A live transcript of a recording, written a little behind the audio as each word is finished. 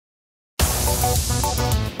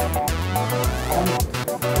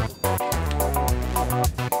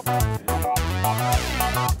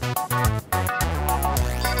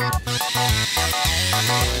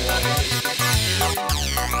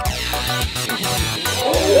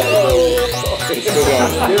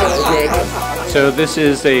So this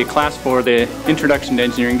is a class for the Introduction to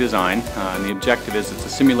Engineering Design, and the objective is it's a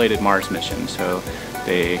simulated Mars mission. So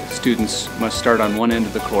the students must start on one end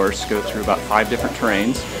of the course, go through about 5 different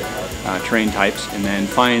terrain types, and then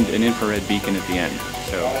find an infrared beacon at the end.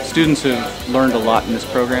 So students have learned a lot in this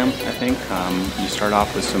program, I think. You start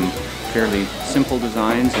off with some fairly simple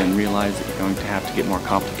designs and realize that you're going to have to get more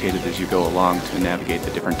complicated as you go along to navigate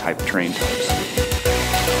the different type of terrain types.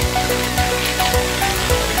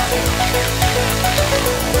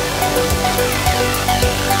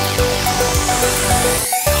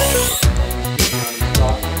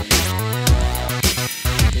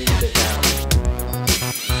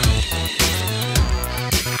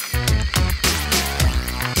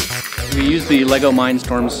 We use the Lego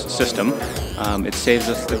Mindstorm system. It saves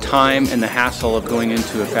us the time and the hassle of going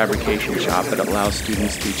into a fabrication shop. It allows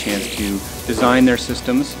students the chance to design their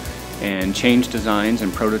systems and change designs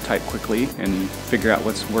and prototype quickly and figure out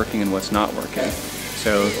what's working and what's not working.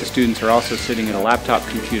 So the students are also sitting at a laptop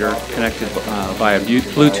computer connected via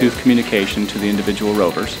Bluetooth communication to the individual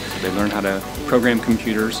rovers. So they learn how to program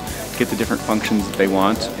computers, get the different functions that they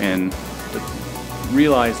want, and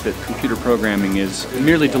realize that computer programming is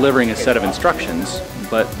merely delivering a set of instructions,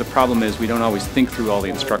 but the problem is we don't always think through all the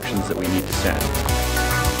instructions that we need to send.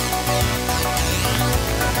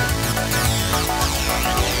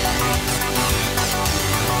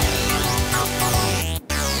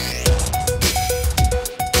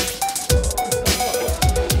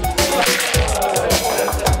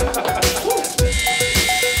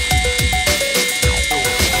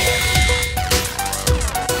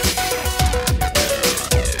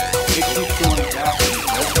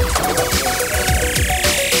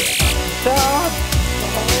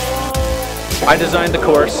 I designed the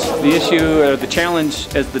course. The issue, or the challenge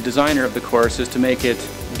as the designer of the course, is to make it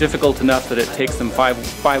difficult enough that it takes them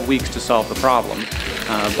five weeks to solve the problem,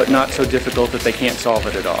 but not so difficult that they can't solve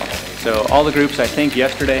it at all. So all the groups, I think,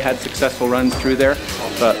 yesterday had successful runs through there,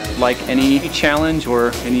 but like any challenge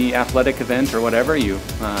or any athletic event or whatever, you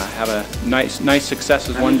have a nice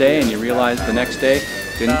successes one day and you realize the next day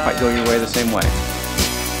didn't quite go your way the same way.